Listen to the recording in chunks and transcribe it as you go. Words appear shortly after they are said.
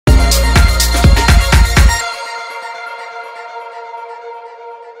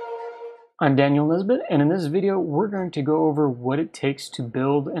I'm Daniel Nesbitt, and in this video we're going to go over what it takes to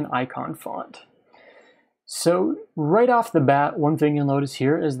build an icon font. So right off the bat, one thing you'll notice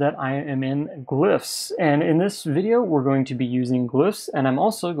here is that I am in Glyphs, and in this video we're going to be using Glyphs, and I'm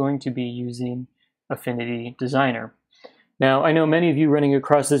also going to be using Affinity Designer. Now I know many of you running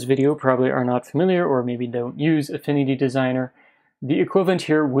across this video probably are not familiar or maybe don't use Affinity Designer. The equivalent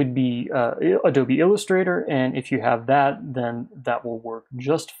here would be Adobe Illustrator, and if you have that, then that will work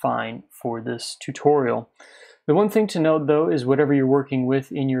just fine for this tutorial. The one thing to note though is whatever you're working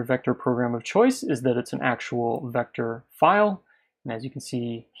with in your vector program of choice is that it's an actual vector file. And as you can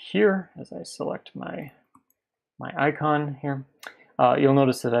see here, as I select my icon here, you'll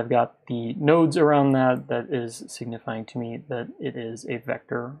notice that I've got the nodes around that is signifying to me that it is a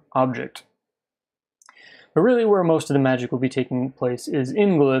vector object. But really where most of the magic will be taking place is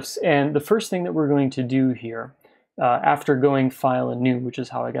in Glyphs, and the first thing that we're going to do here, after going File and New, which is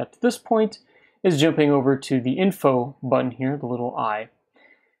how I got to this point, is jumping over to the Info button here, the little I.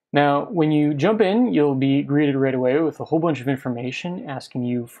 Now, when you jump in, you'll be greeted right away with a whole bunch of information asking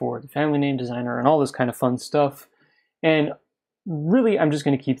you for the family name, designer, and all this kind of fun stuff. And really, I'm just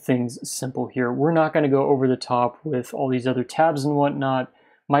going to keep things simple here. We're not going to go over the top with all these other tabs and whatnot.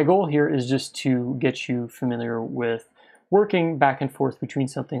 My goal here is just to get you familiar with working back and forth between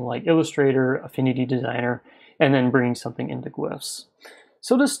something like Illustrator, Affinity Designer, and then bringing something into Glyphs.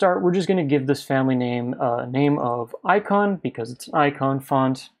 So to start, we're just going to give this family name a name of icon because it's an icon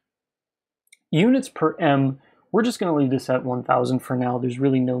font. Units per M, we're just going to leave this at 1000 for now. There's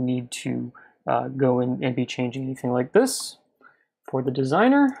really no need to go in and be changing anything like this. For the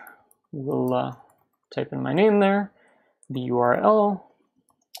designer, we'll type in my name there, the URL.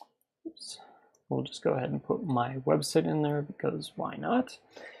 We'll just go ahead and put my website in there because why not?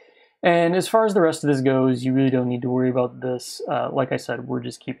 And as far as the rest of this goes, you really don't need to worry about this. Like I said, we're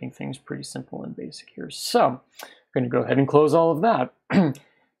just keeping things pretty simple and basic here. So I'm going to go ahead and close all of that.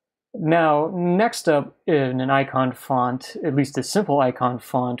 Now, next up in an icon font, at least a simple icon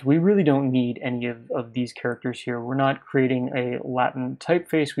font, we really don't need any of these characters here. We're not creating a Latin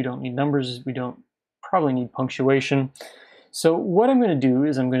typeface. We don't need numbers. We don't probably need punctuation. So what I'm going to do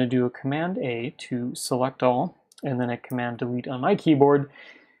is I'm going to do a Command A to select all, and then a Command Delete on my keyboard.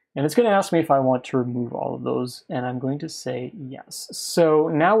 And it's going to ask me if I want to remove all of those, and I'm going to say yes. So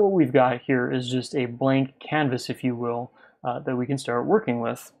now what we've got here is just a blank canvas, if you will, that we can start working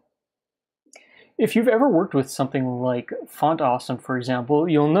with. If you've ever worked with something like Font Awesome, for example,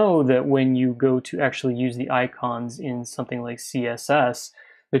 you'll know that when you go to actually use the icons in something like CSS,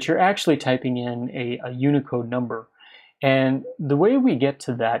 that you're actually typing in a Unicode number. And the way we get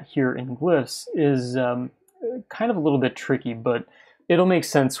to that here in Glyphs is kind of a little bit tricky, but it'll make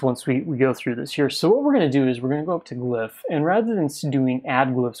sense once we go through this here. So what we're going to do is we're going to go up to Glyph, and rather than doing add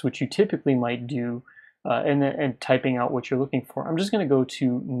glyphs, which you typically might do, and typing out what you're looking for, I'm just going to go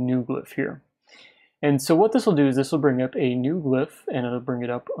to new glyph here. And so what this will do is this will bring up a new glyph, and it'll bring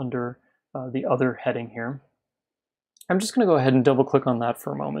it up under the other heading here. I'm just going to go ahead and double click on that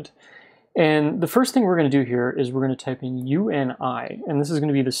for a moment. And the first thing we're going to do here is we're going to type in UNI, and this is going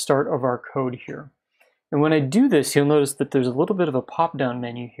to be the start of our code here. And when I do this, you'll notice that there's a little bit of a pop-down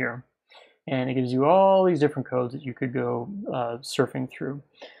menu here, and it gives you all these different codes that you could go surfing through.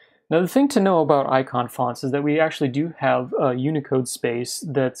 Now the thing to know about icon fonts is that we actually do have a Unicode Space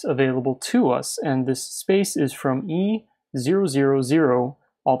that's available to us, and this space is from E000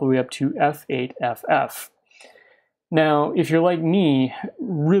 all the way up to F8FF. Now, if you're like me,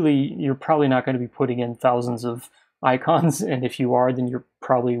 really, you're probably not going to be putting in thousands of icons, and if you are, then you're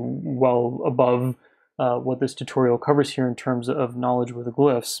probably well above what this tutorial covers here in terms of knowledge with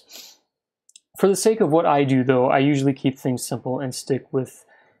glyphs. For the sake of what I do, though, I usually keep things simple and stick with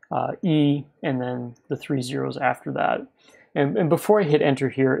E and then the 3 zeros after that. And before I hit enter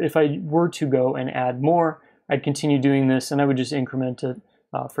here, if I were to go and add more, I'd continue doing this, and I would just increment it,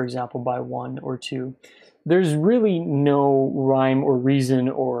 for example, by 1 or 2. There's really no rhyme or reason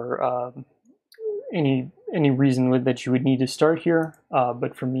or any reason that you would need to start here,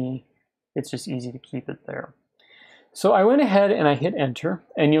 but for me, it's just easy to keep it there. So I went ahead and I hit enter,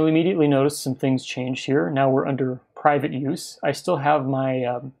 and you'll immediately notice some things changed here. Now we're under private use. I still have my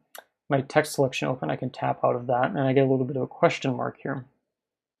my text selection open. I can tap out of that, and I get a little bit of a question mark here.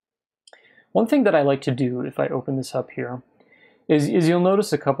 One thing that I like to do if I open this up here is you'll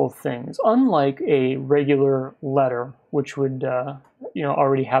notice a couple of things. Unlike a regular letter, which would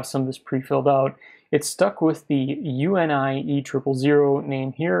already have some of this pre-filled out, it's stuck with the UNI E000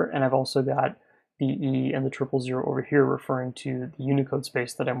 name here, and I've also got the E and the 000 over here referring to the Unicode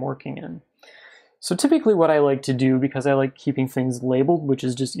space that I'm working in. So typically what I like to do, because I like keeping things labeled, which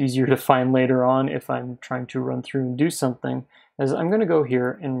is just easier to find later on if I'm trying to run through and do something, is I'm going to go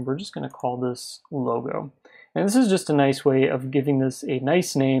here and we're just going to call this logo. And this is just a nice way of giving this a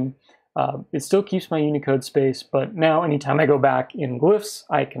nice name. It still keeps my Unicode space, but now anytime I go back in Glyphs,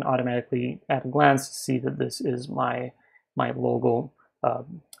 I can automatically at a glance see that this is my logo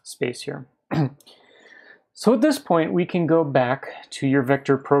space here. So at this point, we can go back to your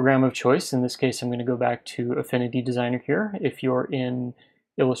vector program of choice. In this case, I'm going to go back to Affinity Designer here. If you're in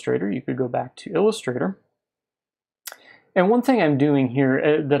Illustrator, you could go back to Illustrator. And one thing I'm doing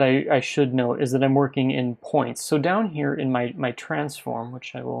here that I should note is that I'm working in points. So down here in my transform,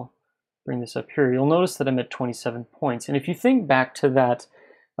 which I will bring this up here, you'll notice that I'm at 27 points. And if you think back to that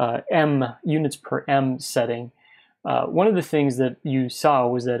M, units per M setting, one of the things that you saw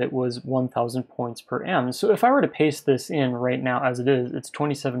was that it was 1,000 points per M. So if I were to paste this in right now as it is, it's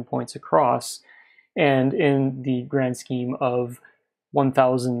 27 points across. And in the grand scheme of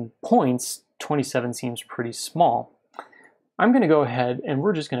 1,000 points, 27 seems pretty small. I'm going to go ahead and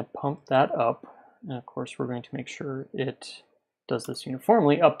we're just going to pump that up. And of course, we're going to make sure it does this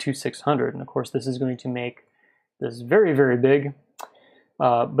uniformly up to 600. And of course, this is going to make this very, very big.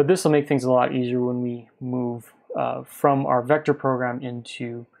 But this will make things a lot easier when we move from our vector program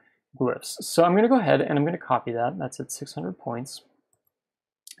into Glyphs. So I'm going to go ahead and I'm going to copy that. That's at 600 points.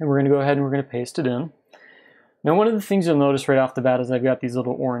 And we're going to go ahead and we're going to paste it in. Now, one of the things you'll notice right off the bat is I've got these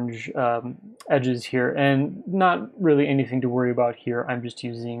little orange edges here, and not really anything to worry about here. I'm just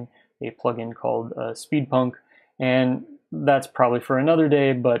using a plugin called SpeedPunk, and that's probably for another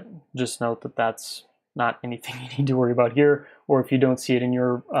day, but just note that that's not anything you need to worry about here, or if you don't see it in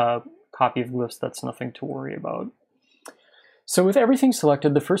your copy of Glyphs, that's nothing to worry about. So with everything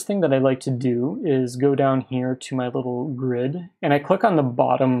selected, the first thing that I like to do is go down here to my little grid, and I click on the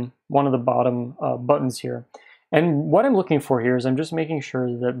bottom, one of the bottom buttons here. And what I'm looking for here is I'm just making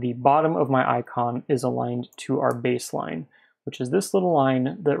sure that the bottom of my icon is aligned to our baseline, which is this little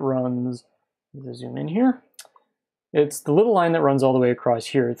line that runs, let's zoom in here. It's the little line that runs all the way across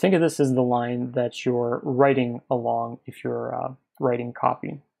here. Think of this as the line that you're writing along if you're writing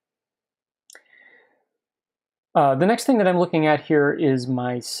copy. The next thing that I'm looking at here is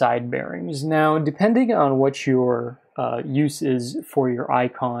my side bearings. Now, depending on what your use is for your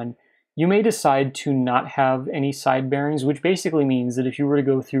icon, you may decide to not have any side bearings, which basically means that if you were to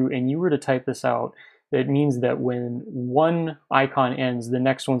go through and you were to type this out, that means that when one icon ends, the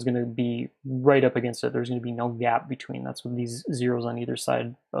next one's going to be right up against it. There's going to be no gap between. That's what these zeros on either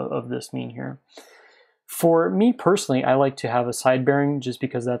side of this mean here. For me personally, I like to have a side bearing just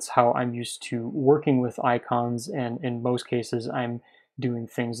because that's how I'm used to working with icons, and in most cases I'm doing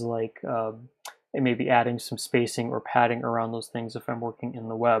things like maybe adding some spacing or padding around those things if I'm working in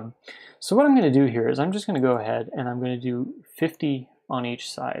the web. So what I'm going to do here is I'm just going to go ahead and I'm going to do 50 on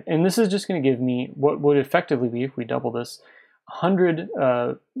each side. And this is just going to give me what would effectively be, if we double this, 100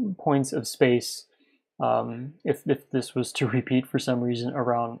 points of space if this was to repeat for some reason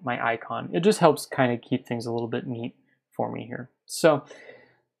around my icon. It just helps kind of keep things a little bit neat for me here. So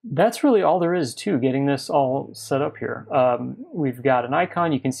that's really all there is to getting this all set up here. We've got an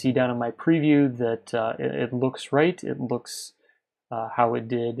icon. You can see down in my preview that it looks right. It looks how it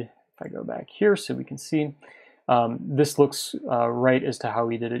did. If I go back here so we can see, this looks right as to how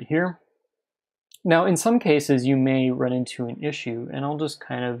we did it here. Now, in some cases, you may run into an issue, and I'll just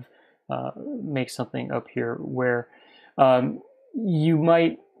kind of make something up here where you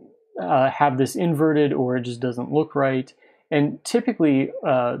might have this inverted or it just doesn't look right. And typically,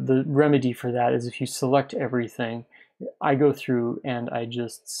 the remedy for that is if you select everything, I go through and I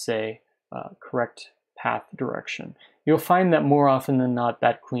just say correct path direction. You'll find that more often than not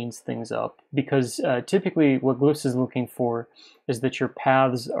that cleans things up, because typically what Glyphs is looking for is that your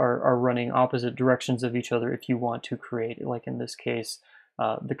paths are running opposite directions of each other if you want to create, like in this case,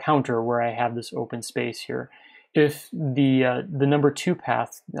 the counter where I have this open space here. If the number 2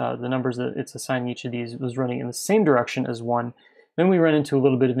 path, the numbers that it's assigning each of these, was running in the same direction as 1, then we run into a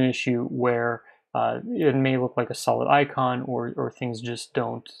little bit of an issue where it may look like a solid icon, or things just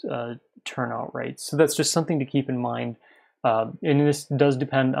don't turn out right. So that's just something to keep in mind. And this does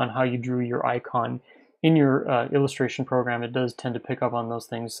depend on how you drew your icon. In your illustration program, it does tend to pick up on those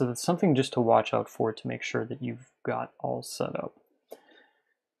things. So that's something just to watch out for to make sure that you've got all set up.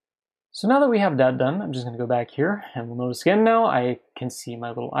 So now that we have that done, I'm just going to go back here, and we'll notice again now I can see my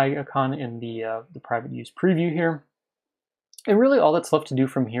little icon in the private use preview here. And really all that's left to do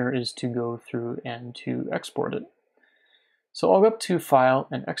from here is to go through and to export it. So I'll go up to File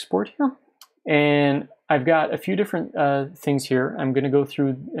and Export here, and I've got a few different things here. I'm going to go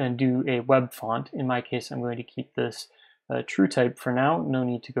through and do a web font. In my case, I'm going to keep this true type for now. No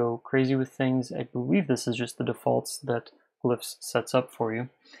need to go crazy with things. I believe this is just the defaults that Glyphs sets up for you.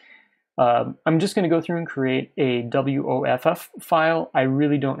 I'm just going to go through and create a WOFF file. I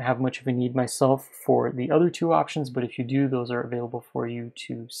really don't have much of a need myself for the other two options, but if you do, those are available for you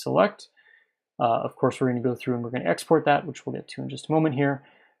to select. Of course, we're going to go through and we're going to export that, which we'll get to in just a moment here.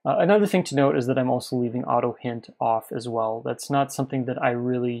 Another thing to note is that I'm also leaving auto hint off as well. That's not something that I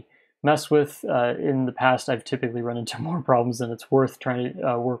really mess with. In the past, I've typically run into more problems than it's worth trying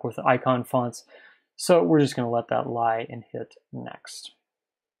to work with icon fonts. So we're just going to let that lie and hit next.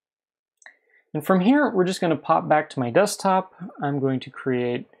 And from here, we're just going to pop back to my desktop. I'm going to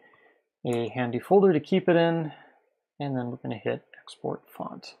create a handy folder to keep it in, and then we're going to hit export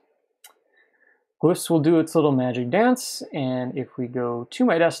font. Glyphs will do its little magic dance, and if we go to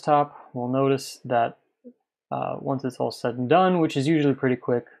my desktop, we'll notice that once it's all said and done, which is usually pretty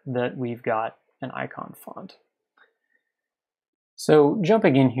quick, that we've got an icon font. So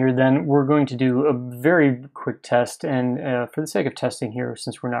jumping in here then, we're going to do a very quick test, and for the sake of testing here,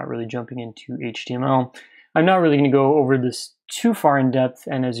 since we're not really jumping into HTML, I'm not really going to go over this too far in depth,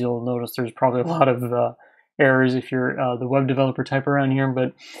 and as you'll notice, there's probably a lot of errors if you're the web developer type around here,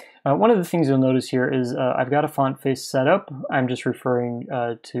 but one of the things you'll notice here is I've got a font face set up. I'm just referring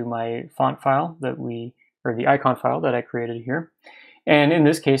to my font file that or the icon file that I created here. And in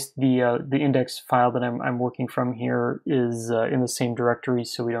this case, the index file that I'm working from here is in the same directory,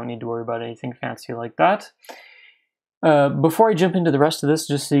 so we don't need to worry about anything fancy like that. Before I jump into the rest of this,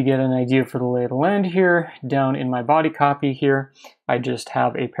 just so you get an idea for the lay of the land here, down in my body copy here, I just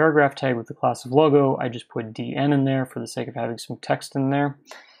have a paragraph tag with the class of logo. I just put DN in there for the sake of having some text in there.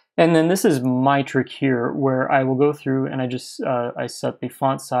 And then this is my trick here, where I will go through and I set the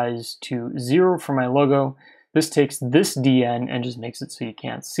font size to 0 for my logo. This takes this DN and just makes it so you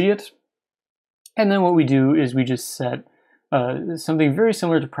can't see it. And then what we do is we just set something very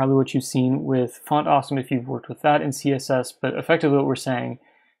similar to probably what you've seen with Font Awesome if you've worked with that in CSS, but effectively what we're saying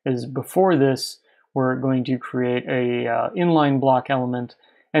is before this, we're going to create a inline block element,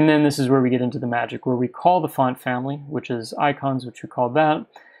 and then this is where we get into the magic, where we call the font family, which is icons, which we call that.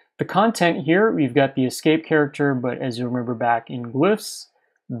 The content here, we've got the escape character, but as you remember back in Glyphs,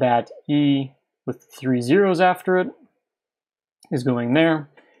 that E with 3 zeros after it is going there.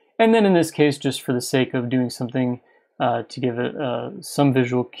 And then in this case, just for the sake of doing something to give it some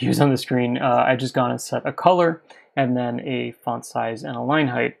visual cues on the screen, I just gone and set a color and then a font size and a line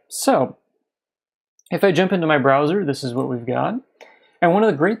height. So if I jump into my browser, this is what we've got. And one of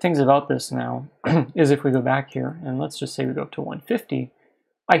the great things about this now is if we go back here, and let's just say we go up to 150,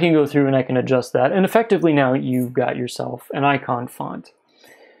 I can go through and I can adjust that, and effectively now you've got yourself an icon font.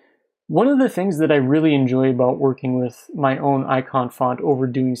 One of the things that I really enjoy about working with my own icon font over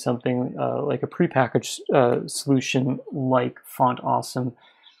doing something like a prepackaged solution like Font Awesome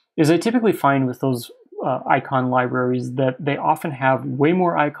is I typically find with those icon libraries that they often have way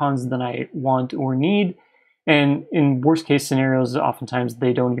more icons than I want or need, and in worst case scenarios, oftentimes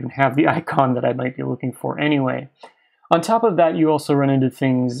they don't even have the icon that I might be looking for anyway. On top of that, you also run into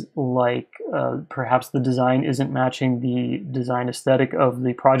things like perhaps the design isn't matching the design aesthetic of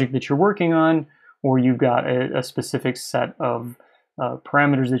the project that you're working on, or you've got a specific set of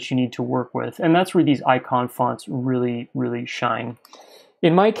parameters that you need to work with. And that's where these icon fonts really, really shine.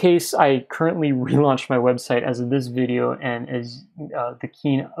 In my case, I currently relaunched my website as of this video, and as the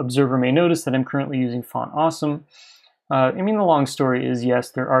keen observer may notice that I'm currently using Font Awesome. I mean, the long story is, yes,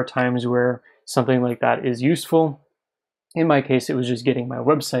 there are times where something like that is useful. In my case, it was just getting my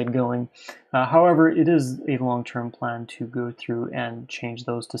website going. However, it is a long-term plan to go through and change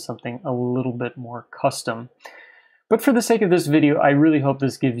those to something a little bit more custom. But for the sake of this video, I really hope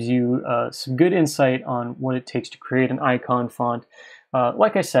this gives you some good insight on what it takes to create an icon font.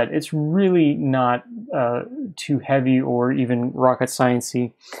 Like I said, it's really not too heavy or even rocket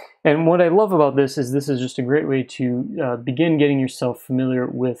sciencey. And what I love about this is just a great way to begin getting yourself familiar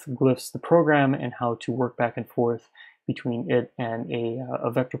with Glyphs, the program, and how to work back and forth between it and a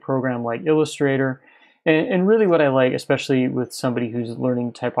vector program like Illustrator. And really what I like, especially with somebody who's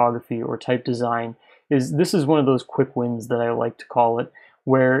learning typography or type design, is this is one of those quick wins that I like to call it,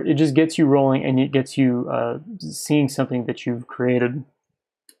 where it just gets you rolling and it gets you seeing something that you've created.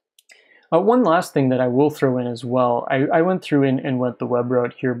 One last thing that I will throw in as well, I went through and went the web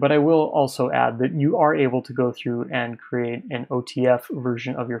route here, but I will also add that you are able to go through and create an OTF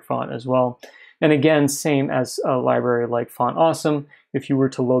version of your font as well. And again, same as a library like Font Awesome, if you were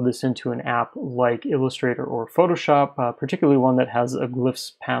to load this into an app like Illustrator or Photoshop, particularly one that has a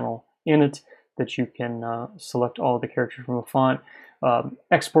Glyphs panel in it, that you can select all the characters from a font.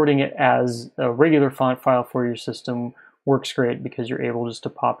 Exporting it as a regular font file for your system works great because you're able just to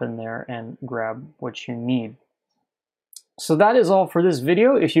pop in there and grab what you need. So that is all for this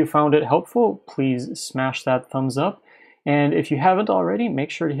video. If you found it helpful, please smash that thumbs up. And if you haven't already,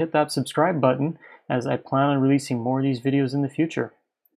 make sure to hit that subscribe button, as I plan on releasing more of these videos in the future.